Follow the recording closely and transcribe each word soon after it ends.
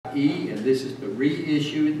E, and this is the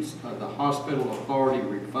reissuance of the hospital authority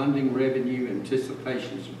refunding revenue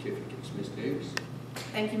anticipation certificates. Ms. Davis.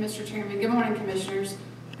 Thank you, Mr. Chairman. Good morning, Commissioners.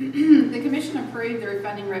 The Commission approved the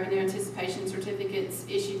refunding revenue anticipation certificates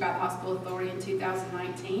issued by the Hospital Authority in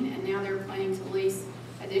 2019, and now they're planning to lease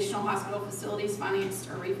additional hospital facilities financed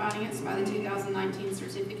or refinanced by the 2019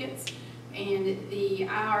 certificates. And the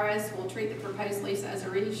IRS will treat the proposed lease as a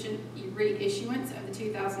reissuance of the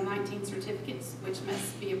 2019 certificates, which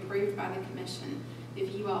must be approved by the Commission.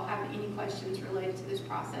 If you all have any questions related to this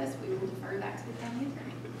process, we will defer that to the county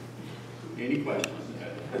attorney. Any questions?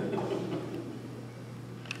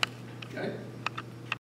 Okay.